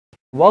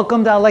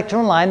Welcome to our lecture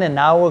online, and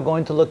now we're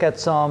going to look at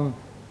some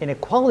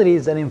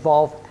inequalities that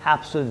involve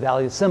absolute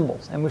value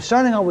symbols. And we're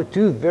starting out with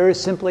two very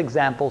simple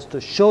examples to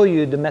show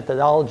you the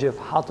methodology of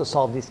how to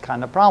solve these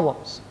kind of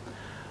problems.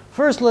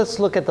 First, let's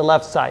look at the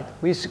left side.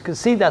 We can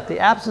see that the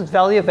absolute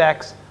value of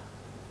x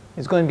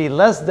is going to be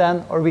less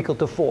than or equal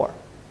to 4.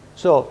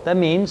 So that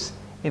means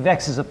if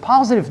x is a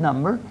positive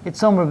number, it's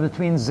somewhere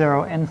between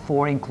 0 and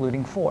 4,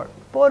 including 4.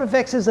 But what if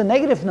x is a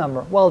negative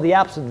number? Well, the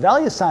absolute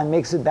value sign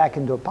makes it back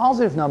into a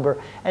positive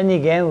number, and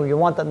again, you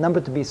want that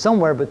number to be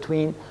somewhere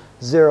between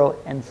 0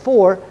 and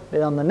 4,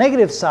 but on the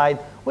negative side,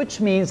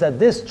 which means that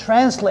this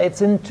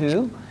translates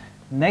into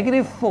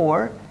negative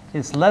 4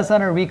 is less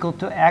than or equal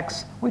to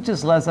x, which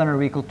is less than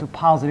or equal to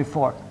positive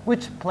 4,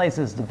 which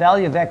places the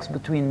value of x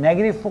between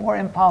negative 4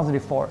 and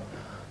positive 4.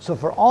 So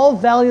for all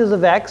values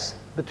of x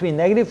between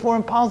negative 4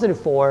 and positive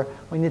 4,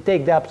 when you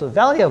take the absolute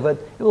value of it,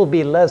 it will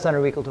be less than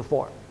or equal to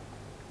 4.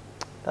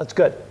 That's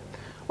good.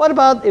 What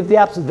about if the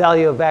absolute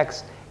value of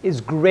x is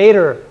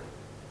greater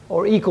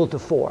or equal to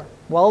 4?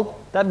 Well,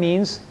 that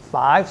means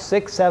 5,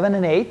 6, 7,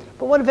 and 8.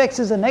 But what if x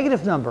is a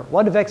negative number?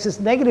 What if x is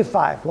negative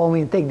 5? Well,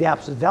 when you take the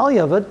absolute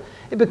value of it,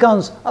 it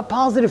becomes a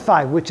positive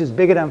 5, which is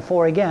bigger than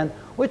 4 again,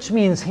 which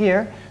means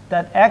here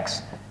that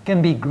x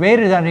can be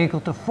greater than or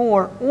equal to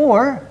 4,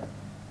 or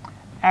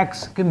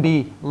x can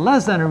be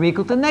less than or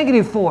equal to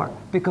negative 4.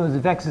 Because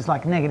if x is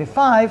like negative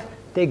 5,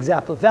 take the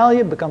absolute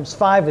value, it becomes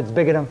 5, it's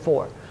bigger than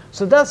 4.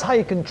 So that's how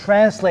you can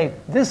translate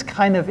this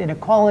kind of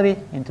inequality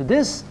into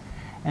this,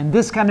 and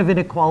this kind of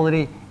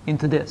inequality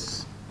into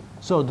this.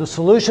 So the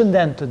solution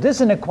then to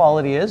this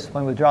inequality is,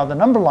 when we draw the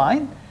number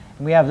line,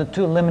 and we have the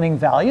two limiting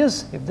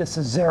values, if this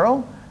is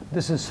 0,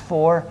 this is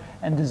 4,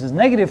 and this is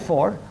negative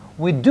 4,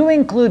 we do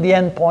include the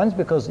endpoints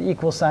because the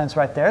equal sign is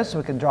right there, so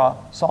we can draw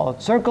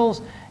solid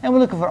circles, and we're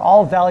looking for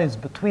all values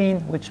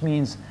between, which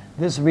means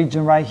this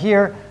region right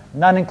here,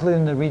 not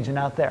including the region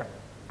out there.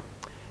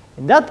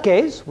 In that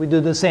case, we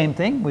do the same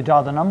thing. We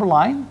draw the number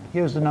line.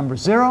 Here's the number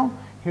 0.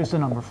 Here's the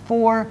number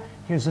 4.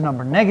 Here's the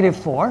number negative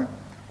 4.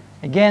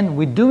 Again,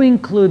 we do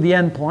include the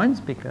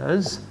endpoints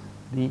because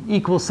the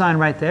equal sign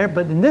right there.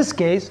 But in this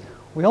case,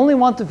 we only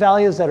want the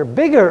values that are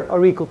bigger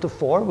or equal to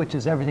 4, which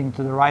is everything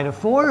to the right of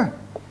 4.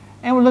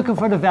 And we're looking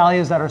for the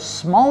values that are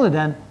smaller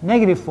than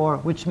negative 4,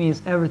 which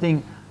means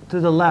everything to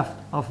the left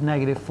of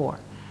negative 4.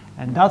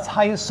 And that's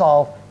how you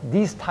solve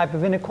these type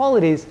of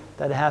inequalities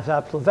that have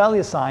absolute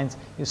value signs.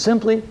 You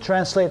simply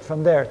translate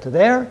from there to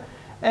there,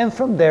 and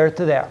from there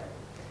to there.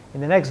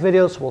 In the next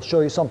videos, we'll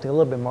show you something a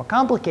little bit more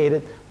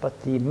complicated, but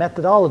the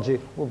methodology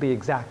will be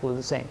exactly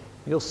the same.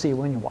 You'll see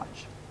when you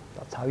watch.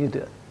 That's how you do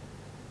it.